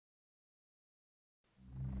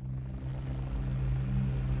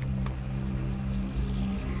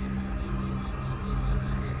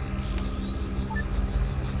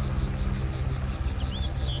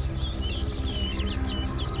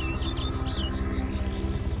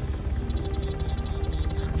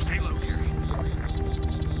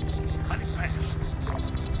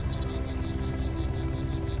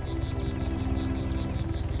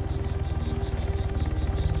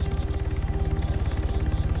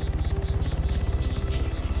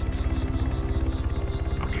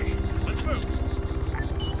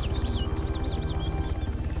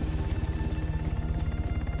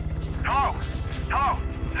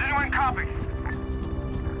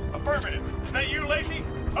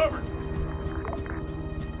Over.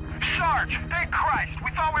 Sarge, thank Christ. We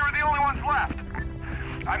thought we were the only ones left.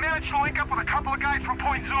 I managed to link up with a couple of guys from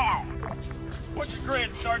Point Zulu. What's your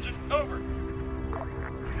grade, Sergeant? Over.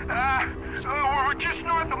 We're just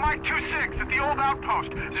north of Mike 26 at the old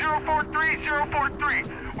outpost. 043043.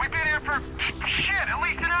 We've been here for, shit, at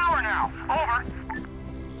least an hour now. Over.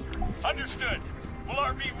 Understood. We'll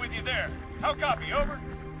RV with you there. How copy? Over.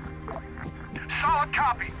 Solid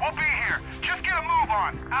copy. We'll be here. Just get a move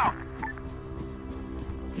on. Out.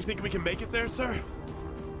 You think we can make it there, sir?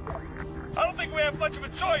 I don't think we have much of a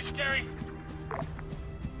choice, Gary.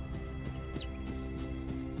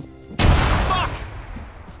 Fuck!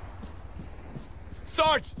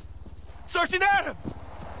 Sarge! Sergeant Adams!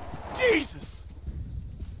 Jesus!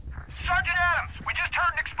 Sergeant Adams, we just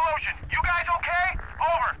heard an explosion. You guys okay?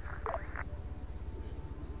 Over.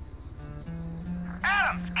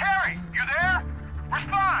 Adams, Carrie, you there?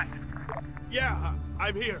 Respond. Yeah,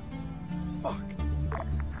 I'm here. Fuck.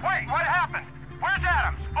 Wait, what happened? Where's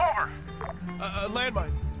Adams? Over.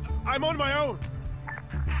 Landmine. I'm on my own.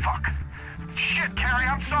 Fuck. Shit, Carrie,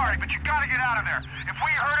 I'm sorry, but you gotta get out of there. If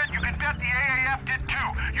we heard it, you can bet the AAF did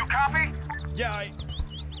too. You copy? Yeah,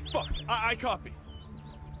 Fuck, I copy.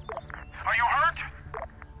 Are you hurt?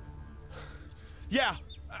 Yeah,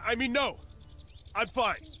 I mean, no. I'm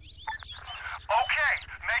fine. Okay,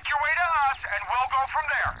 make your way to us, and we'll go from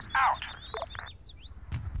there. Out.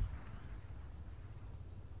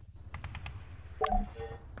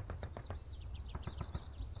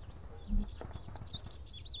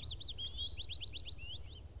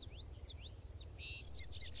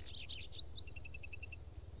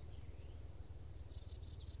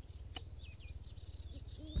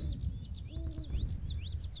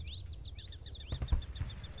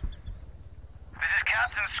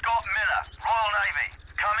 Scott Miller, Royal Navy.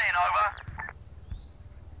 Come in, over.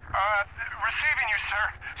 Receiving you, sir.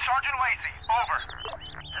 Sergeant Lacey, over.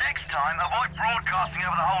 Next time, avoid broadcasting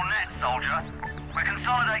over the whole net, soldier. We're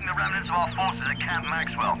consolidating the remnants of our forces at Camp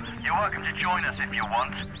Maxwell. You're welcome to join us if you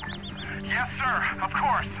want. Yes, sir. Of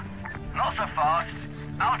course. Not so fast.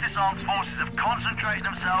 Our disarmed forces have concentrated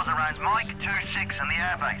themselves around Mike 26 and the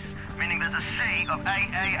airbase, meaning there's a sea of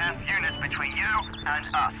AAF units between you and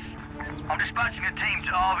us. I'm dispatching a team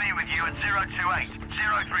to RV with you at 028-037,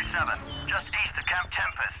 just east of Camp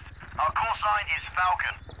Tempest. Our call sign is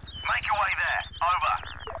Falcon. Make your way there. Over.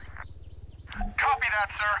 Copy that,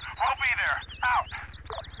 sir. We'll be there. Out.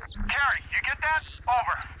 Carrie, you get that?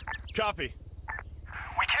 Over. Copy.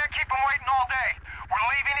 We can't keep them waiting all day. We're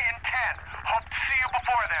leaving in 10. Hope to see you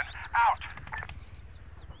before then. Out.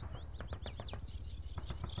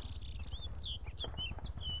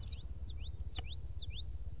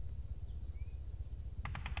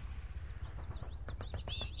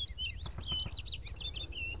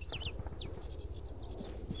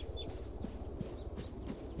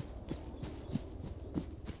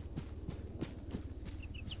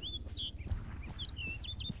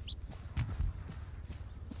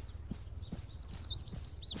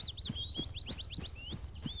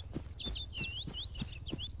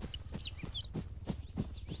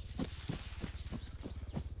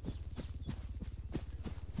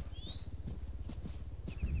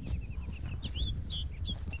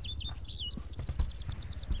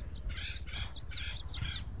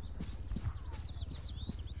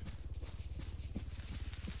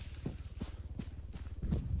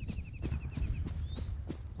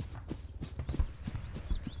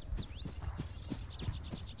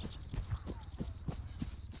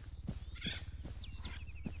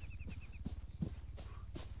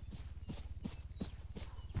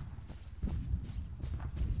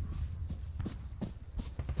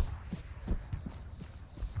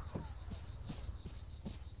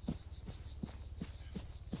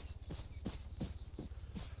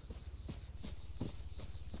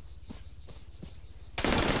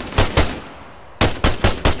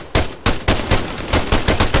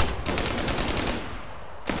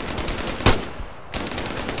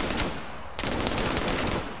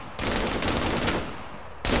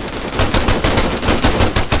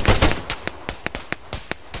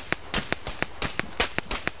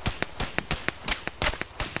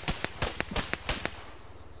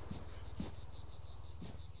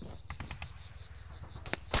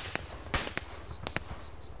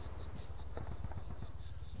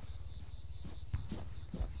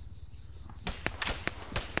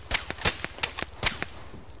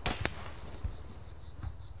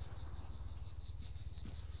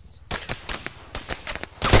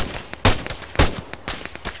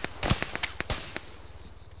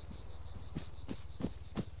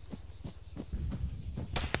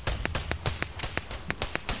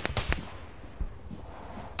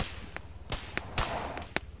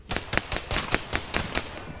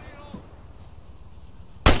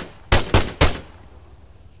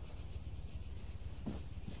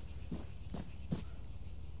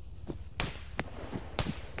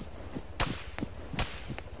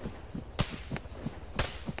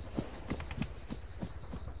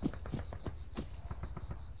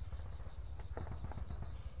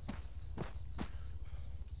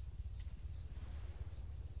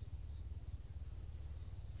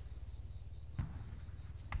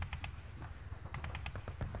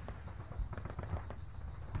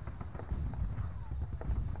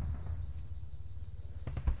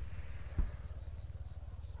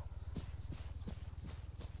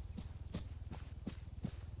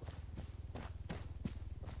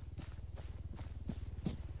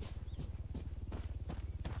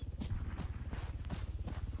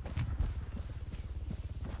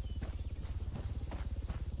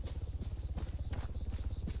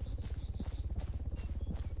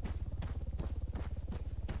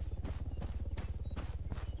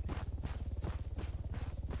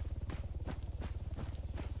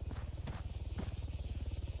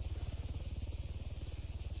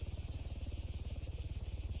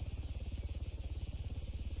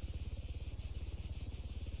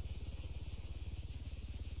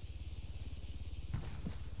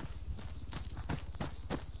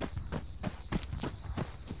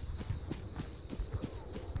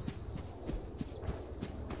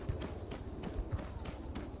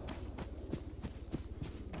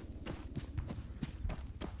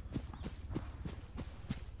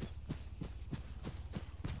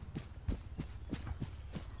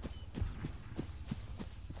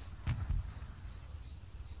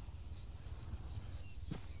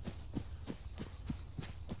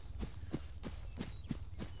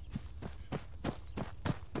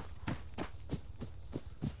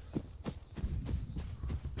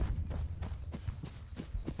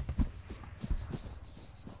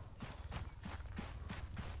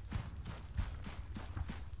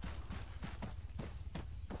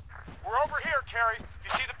 Carrie, you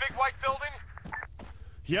see the big white building?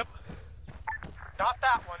 Yep. Not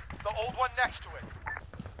that one, the old one next to it.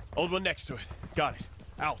 Old one next to it. Got it.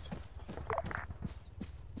 Out.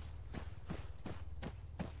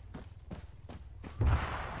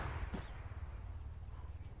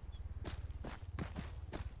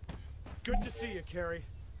 Good to see you, Carrie.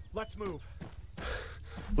 Let's move.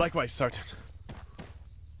 Likewise, Sergeant.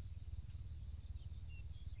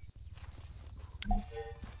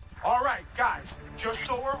 All right, guys, just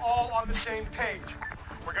so we're all on the same page.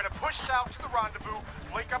 We're gonna push south to the rendezvous,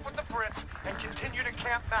 link up with the Brits, and continue to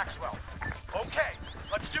Camp Maxwell. Okay,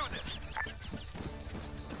 let's do this.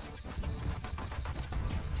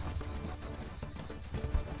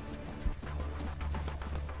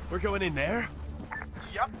 We're going in there?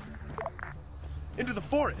 Yep. Into the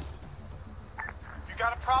forest. You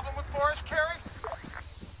got a problem with Forrest, Carrie?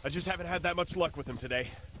 I just haven't had that much luck with him today.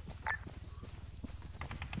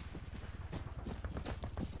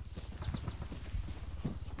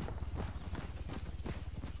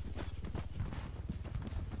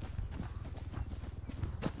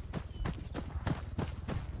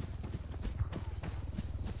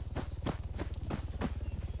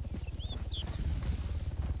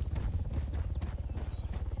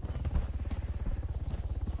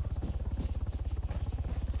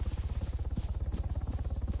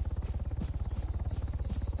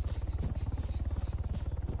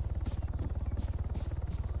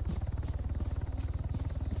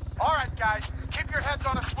 All right, guys, keep your heads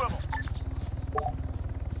on a swivel.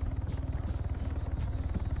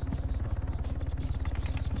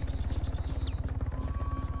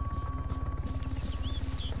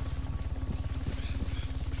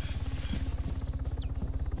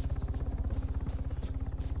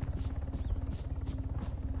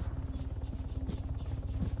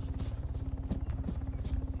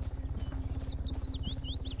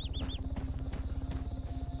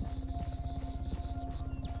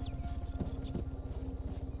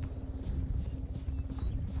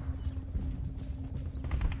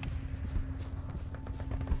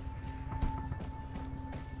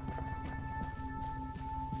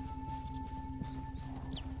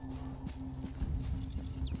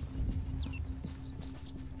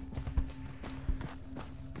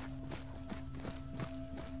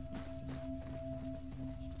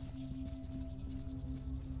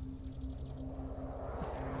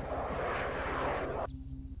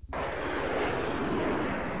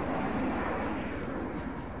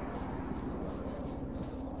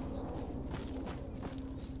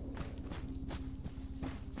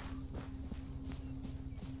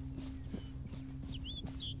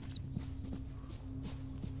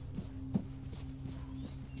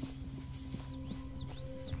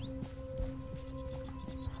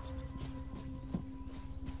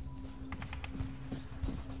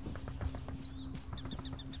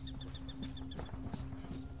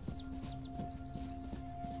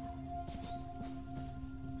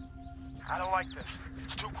 I don't like this.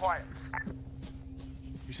 It's too quiet.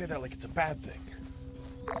 You say that like it's a bad thing.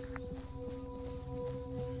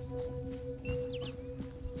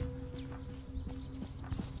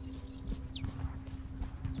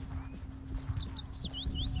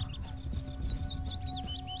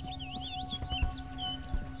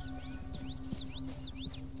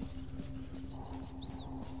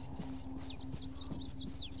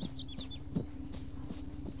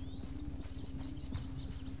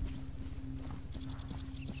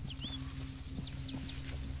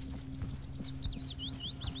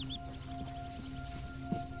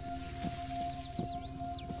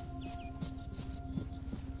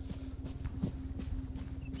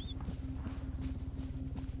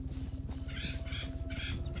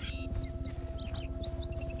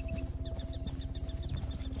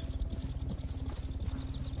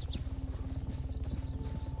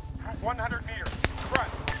 At 100 meters. Front.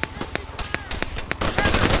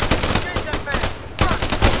 Engage that man. Front.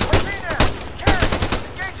 With me there. Carry.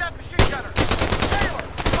 Engage that machine gunner. Taylor.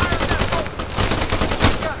 Fire that boat.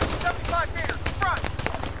 Machine gunner. 75 meters. Front.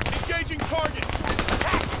 Engaging target.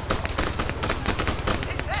 Attack.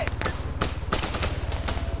 Hey.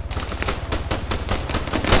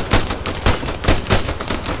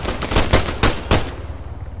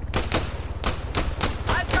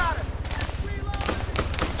 I got him.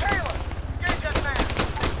 Taylor. Engage that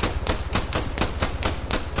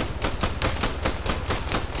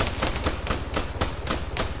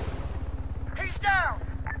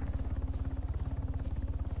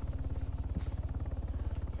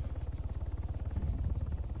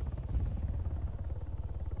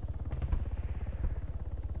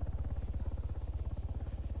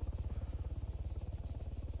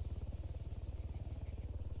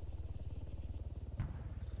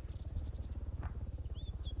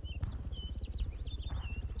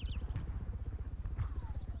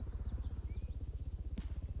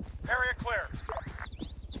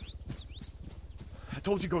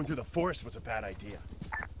told you going through the forest was a bad idea.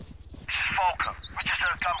 This is Falcon. We just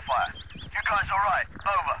heard gunfire. You guys alright?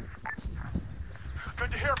 Over.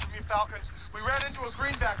 Good to hear from you, Falcon. We ran into a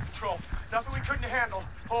greenback patrol. Nothing we couldn't handle.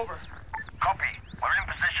 Over. Copy. We're in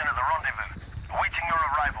position at the rendezvous. Awaiting your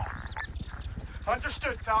arrival.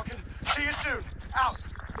 Understood, Falcon. See you soon. Out.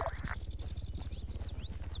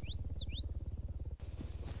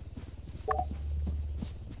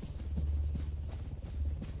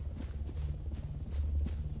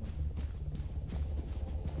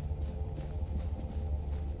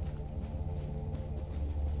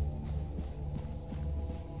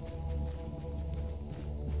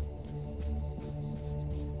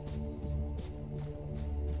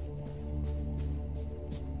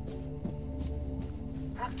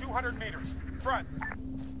 Move 200 meters. Front.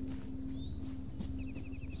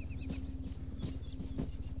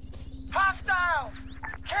 Hostiles!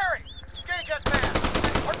 Carry! Engage that man!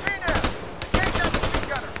 Martinez! Engage that machine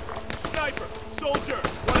gunner! Sniper! Soldier!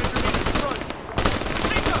 100 meters front!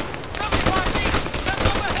 Nico! 75 meters! Just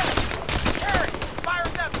up ahead! Carry! Fire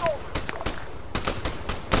at that soldier!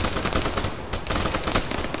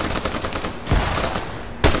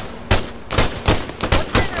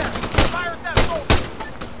 Martinez! Fire at that soldier!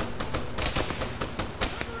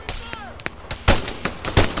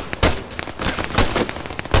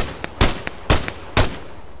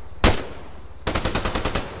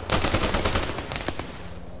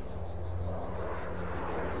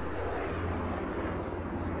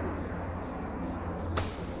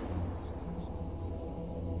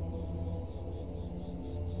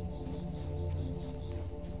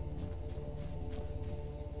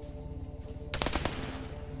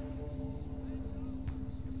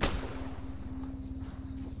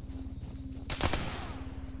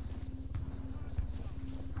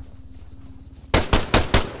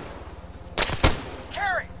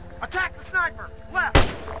 Carry! Attack the sniper! Left!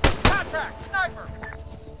 Contact! Sniper!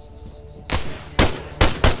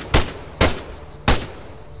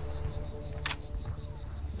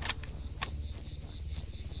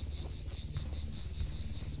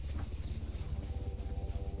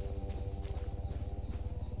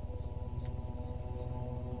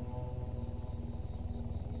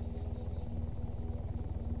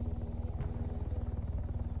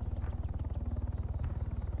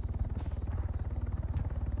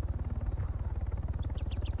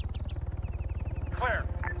 Clear.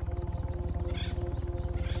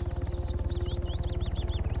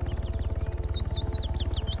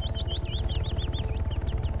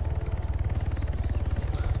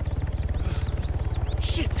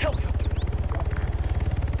 Shit! Helicopter!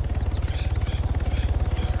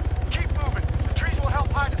 Keep moving. The trees will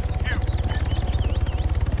help hide us from you.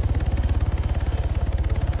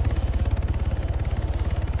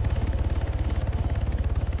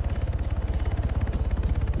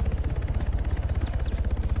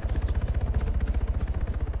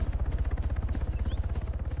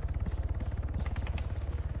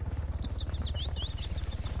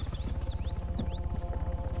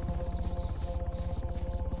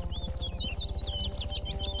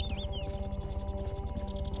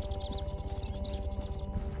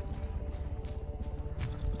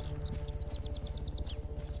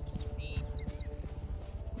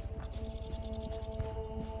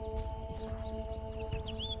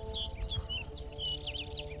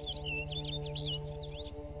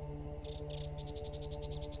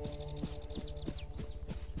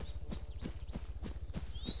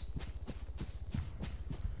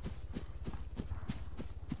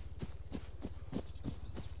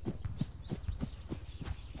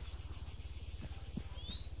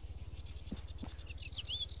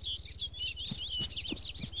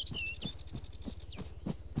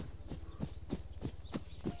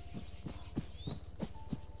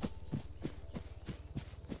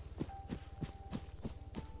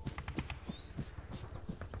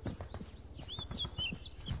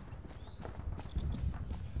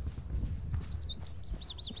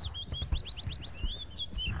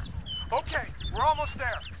 Okay, we're almost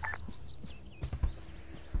there.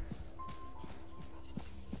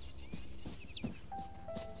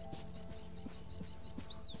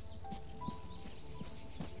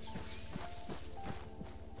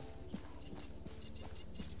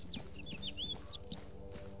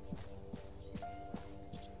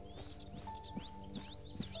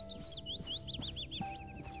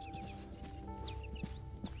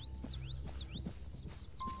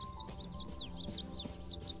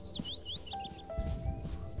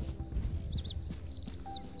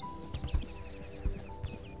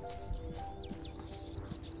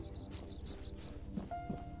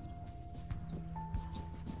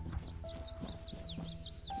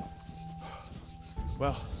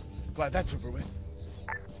 Well, glad that's over with.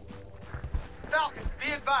 Falcon,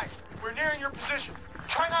 be advised. We're nearing your position.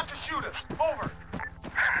 Try not to shoot us. Over.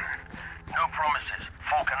 No promises.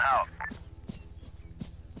 Falcon out.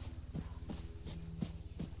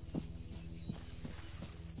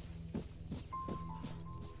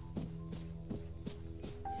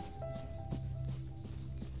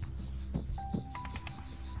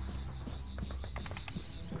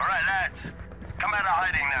 All right, lads. Come out of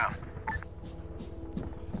hiding now.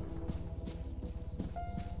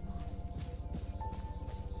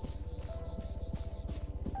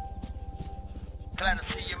 Glad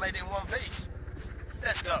to see you made it in one piece.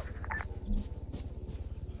 Let's go.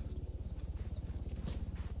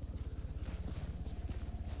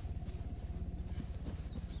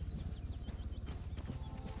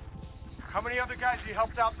 How many other guys you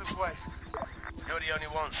helped out this way? You're the only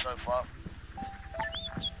one so far.